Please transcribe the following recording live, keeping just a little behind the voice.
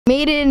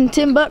Made it in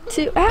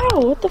Timbuktu. Ow,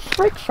 what the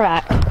frick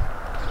frack?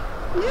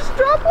 You just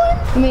dropped one?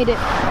 We made it.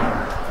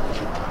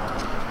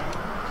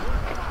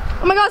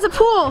 Oh my god, it's a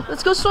pool.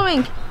 Let's go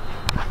swimming.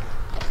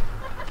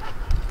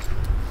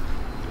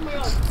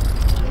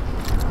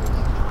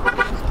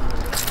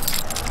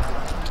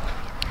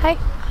 Hi.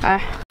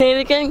 Hi. Say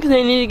it again because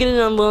I need to get it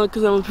on vlog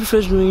because I'm a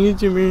professional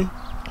YouTuber.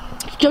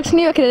 Jokes on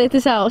you, I can edit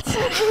this out.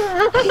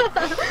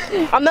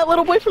 I'm that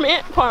little boy from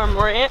Ant Farm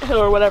or Ant Hill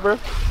or whatever.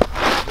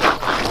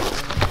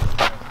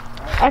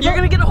 You're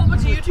gonna get a whole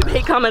bunch of YouTube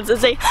hate comments that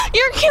say,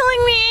 "You're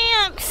killing me,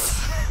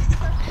 ants!"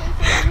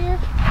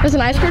 There's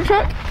an ice cream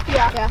truck?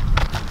 Yeah.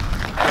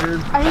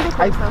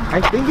 I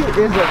think it is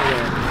over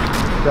there.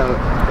 So,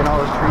 in all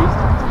those trees.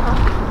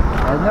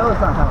 I know it's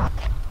not how.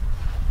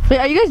 Wait,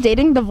 are you guys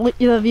dating? The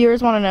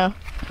viewers want to know.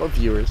 What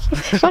viewers?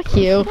 Fuck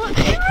you.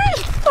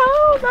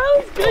 Oh, that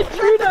was good,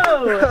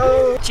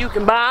 Trudeau. You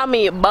can buy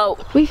me a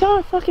boat. We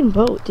found a fucking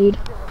boat, dude.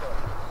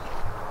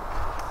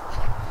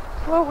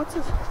 Whoa, what's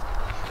this?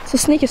 It's a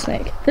snake.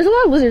 There's a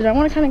lot of lizards. I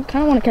want to kind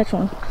of want to catch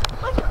one.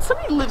 Like,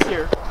 somebody lives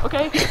here,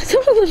 okay?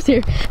 Someone lives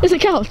here. There's a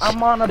couch.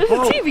 I'm on a There's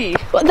boat. a TV.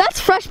 Well, that's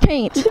fresh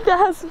paint. You think that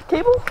has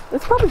cable?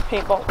 It's probably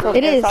paintball.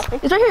 It is.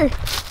 It's right here,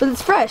 but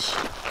it's fresh.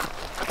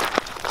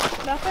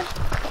 Nothing.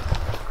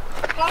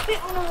 Drop it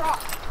on a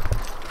rock.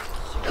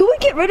 Who would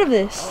get rid of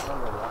this?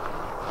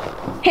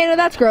 Hannah,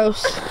 that's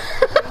gross.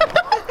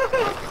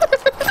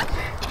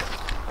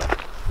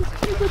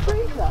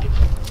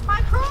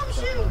 My prom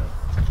shoe.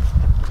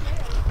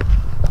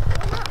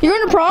 You're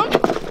going to prom?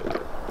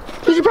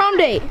 Who's your prom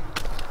date?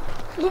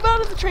 Move out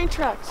of the train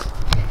tracks.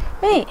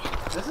 Wait.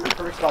 This is the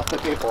first stop to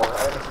pay for. I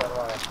understand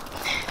why.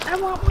 I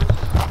want one.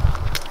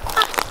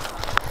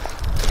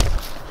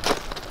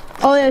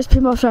 Oh, there's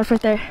pinball straps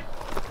right there.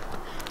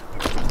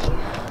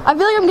 I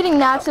feel like I'm getting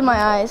gnats in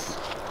my eyes.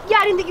 Yeah,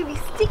 I didn't think it'd be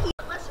sticky.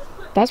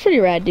 That's pretty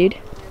rad, dude.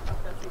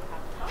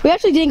 We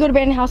actually didn't go to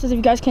abandoned houses, if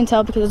you guys can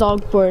tell, because it's all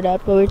boarded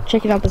up, but we're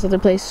checking out this other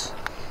place.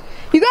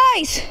 You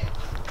guys!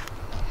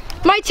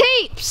 My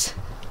tapes!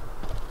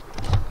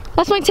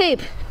 That's my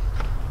tape.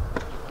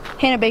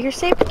 Hannah Baker's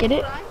tape, get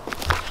it?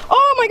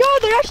 Oh my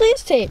god, there actually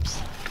is tapes.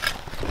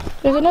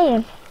 There's another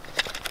one.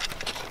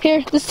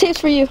 Here, this tape's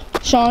for you,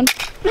 Sean.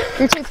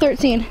 You're tape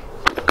 13.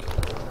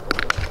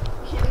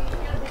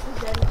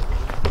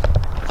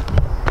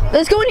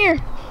 Let's go in here.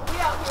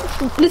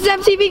 This is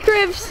MTV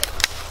Cribs.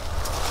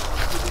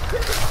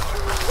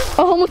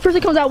 A homeless person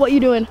comes out, what you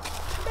doing? I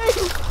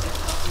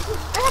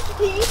have to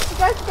pee. You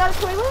guys got a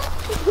toilet?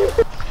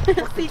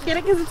 See, get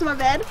it because it's my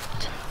bed.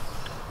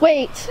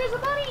 Wait. There's a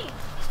bunny.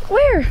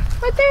 Where?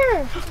 Right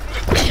there.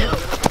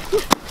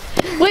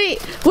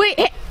 Wait,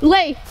 hey,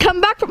 Lay,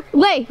 come back from,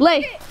 Lay.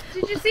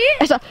 Did you see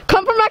it? I saw,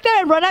 come from back there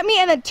and run at me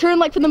and then turn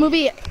like from the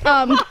movie,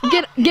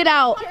 get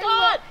out. Oh my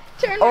god.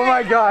 Turn Oh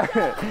my god.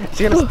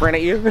 She's gonna sprint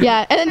at you?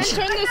 Yeah, and then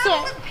turn this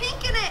on. With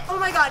pink in it. Oh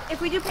my god. If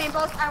we do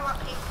paintballs, I want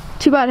pink.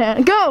 too bad,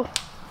 Hannah. Go.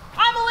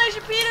 I'm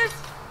Alicia Peters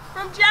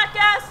from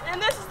Jackass,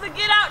 and this is the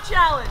Get Out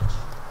Challenge.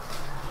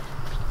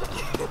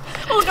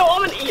 Oh no,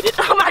 I'm gonna eat it.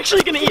 I'm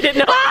actually gonna eat it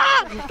now.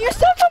 Ah! You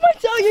stepped on my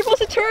toe. You're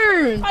supposed to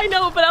turn. I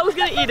know, but I was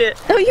gonna eat it.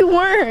 No, you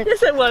weren't.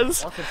 Yes, it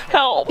was.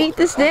 Help. Eat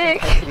this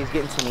dick. He's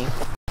getting to me.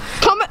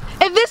 Comment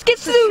if this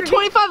gets to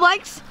 25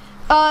 likes.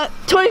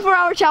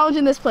 24-hour challenge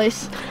in this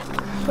place.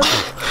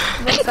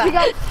 What's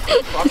that?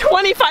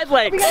 25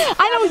 likes.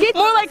 I don't get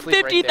More like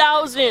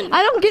 50,000.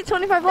 I don't get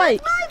 25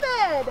 likes. My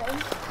bed.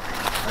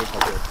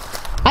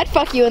 I'd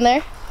fuck you in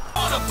there.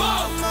 On a boat,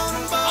 I'm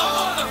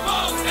on a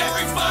boat.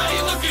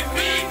 Everybody look at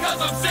me, cause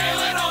I'm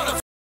sailing on a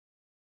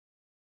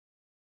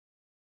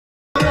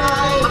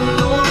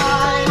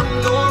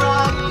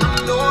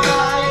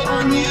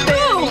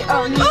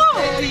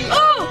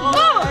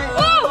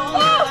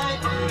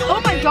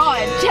Oh my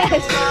god,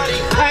 yes.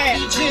 Alright.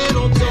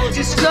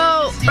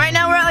 So, right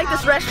now we're at like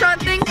this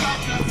restaurant thing.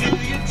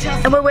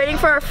 And we're waiting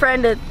for our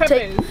friend to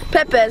take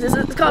Pepe's.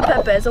 It's called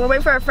Pepe's. And we're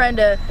waiting for our friend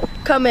to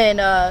come in,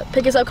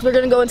 pick us up because we're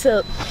gonna go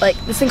into like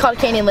this thing called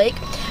Canyon Lake.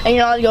 And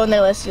you're not allowed to go in there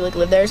unless you like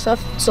live there and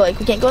stuff. So like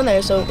we can't go in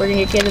there, so we're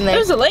gonna get in there.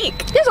 There's a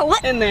lake. There's a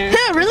lake in there.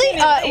 Yeah, really?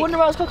 I wonder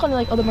what I was called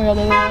like, oh my god,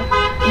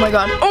 oh my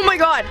god. Oh my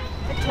god.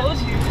 I told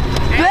you.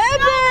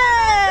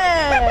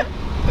 Bebe!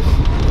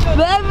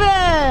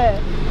 Bebe!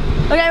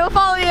 Okay, we'll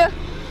follow you.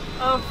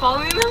 Follow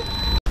me now?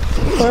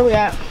 Where are we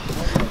at?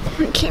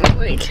 Can't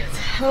wait.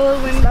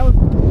 Hello, wind. That was.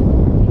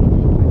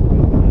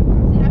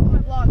 Say hi to my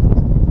vlog.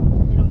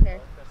 They don't care.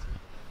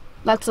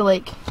 That's a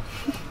lake.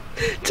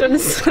 Jenna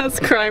has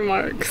cry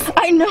marks.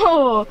 I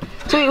know.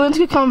 So we went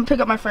to come pick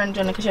up my friend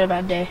Jenna because she had a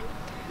bad day.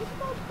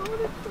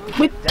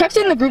 We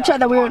texted in the group chat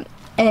that we were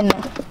in.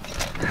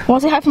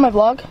 Want to say hi from my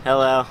vlog?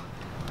 Hello.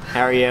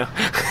 How are you?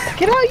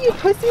 Get out, you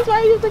pussies. Why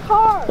are you in the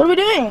car? What are we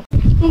doing?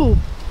 Ooh.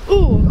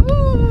 Ooh.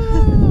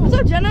 What's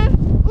up, Jenna?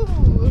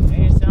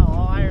 Hey, so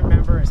all I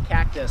remember is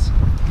cactus.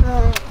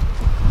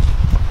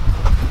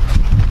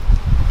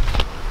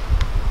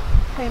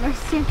 Hey, nice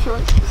suit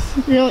shorts.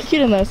 You're not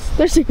cute in this.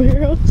 They're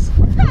superheroes.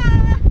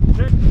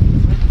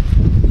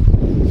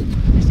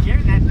 You're scared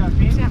of that dog.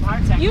 He's gonna have a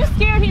heart attack. You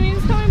scared him. He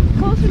was coming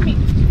close to me.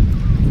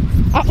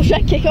 Should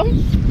I kick him?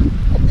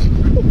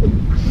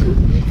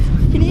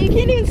 You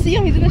can't even see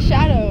him, he's in the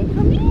shadow.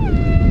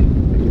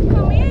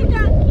 Come here,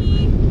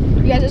 donkey.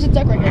 You guys, there's a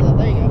duck right here though,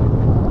 there you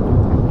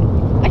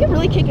go. I can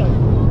really kick him.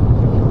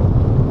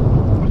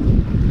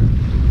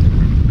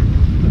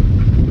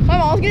 My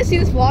mom's gonna see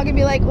this vlog and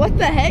be like, what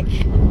the heck?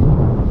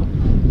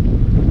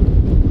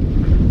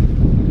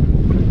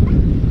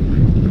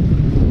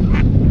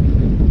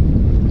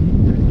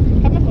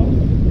 Have my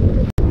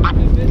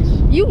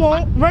phone. You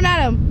won't. Run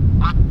at him.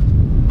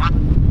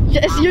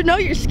 Yes, you know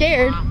you're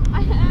scared.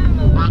 I am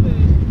a little bit.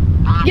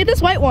 Get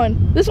this white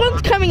one. This one's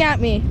coming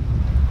at me.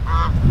 That's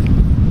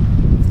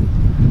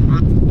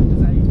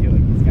how you do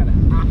it. You just gotta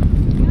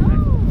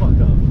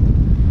fuck up.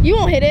 You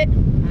won't hit it.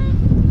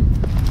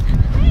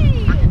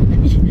 Hey.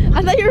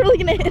 I thought you were really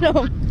gonna hit him.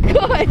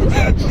 God.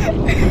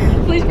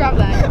 Please grab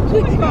that.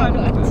 Please grab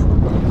that.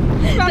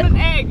 Found an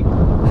egg.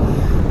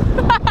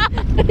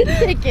 Let's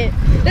take it.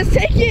 Let's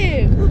take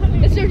it.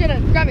 Let's do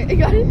it. Grab it. You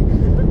got it?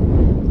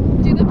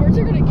 Dude, the birds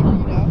are gonna kill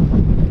you now.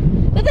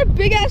 That's a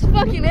big ass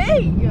fucking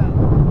egg.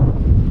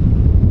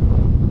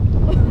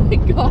 Oh my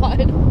god.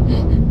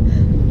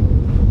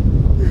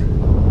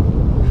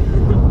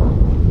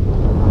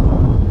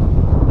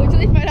 Wait till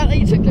they find out that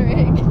you took their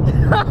egg.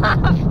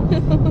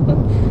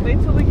 Wait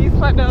till the geese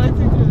find out I took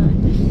it.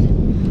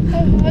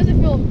 How does it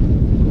feel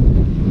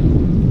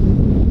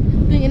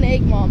being an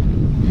egg mom?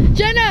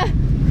 Jenna!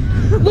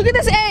 Look at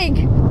this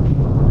egg!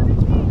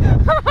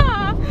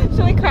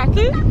 Should I crack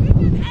it?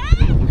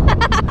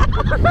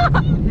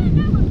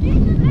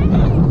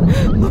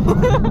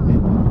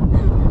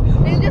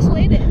 They just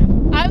laid it.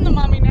 I'm the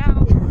mommy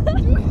now.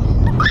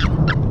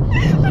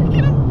 I'm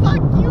gonna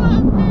fuck you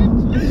up,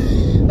 bitch.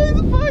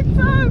 That's fucked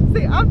up.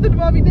 Say, I'm the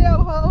mommy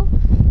now, huh?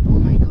 Oh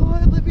my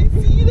god, let me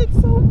see. That's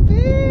so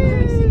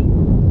big.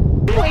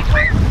 Wait,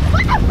 wait.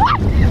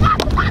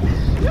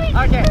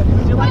 Okay,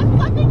 would you like?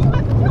 I think you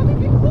have to tell me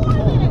before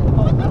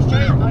this.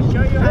 I'll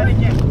show you how to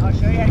get. I'll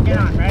show you how to get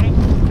on. Ready?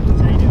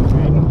 That's how you do it.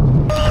 Ready?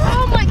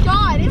 Oh my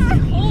god, it's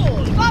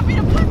cold. Want me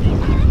to put this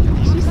here?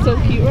 She's so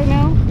cute right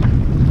now.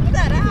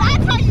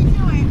 That's how you do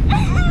it.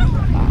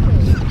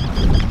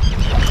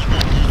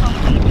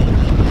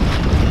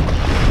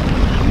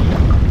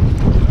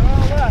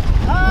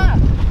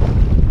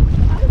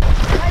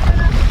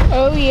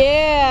 Oh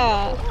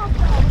yeah.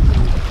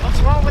 What's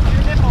wrong with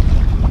your nipple?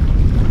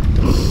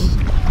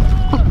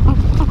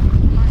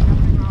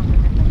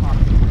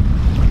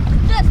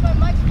 That's my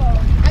microphone.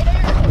 I know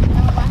you're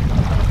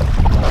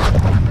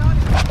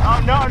Oh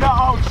no, no,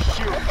 oh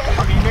shoot.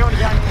 Okay, you may want to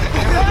get on your knees.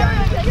 Alright, now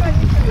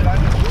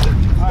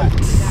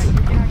you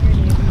get on your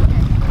knees.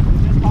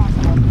 As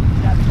possible.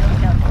 You have to be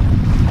careful.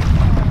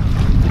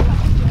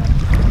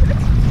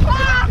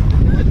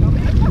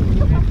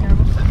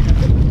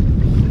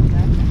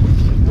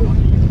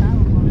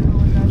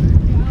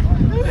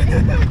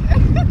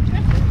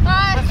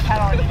 Let's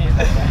paddle on your knees.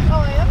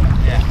 Oh yeah?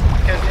 Yeah,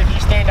 because if you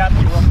stand up, you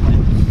will flip.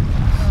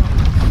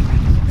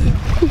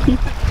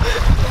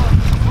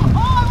 Oh,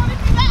 I want to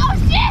see that. Oh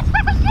shit!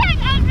 Oh shit!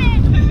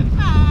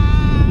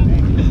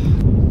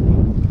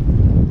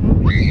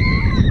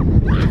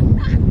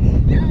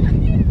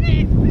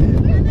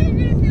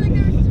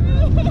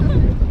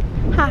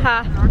 Haha.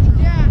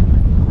 Yeah.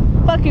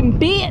 Fucking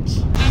bitch.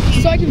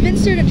 So I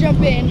convinced her to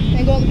jump in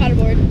and go on the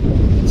paddleboard.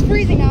 It's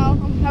freezing now. I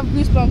have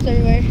goosebumps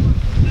everywhere.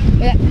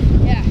 But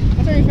yeah.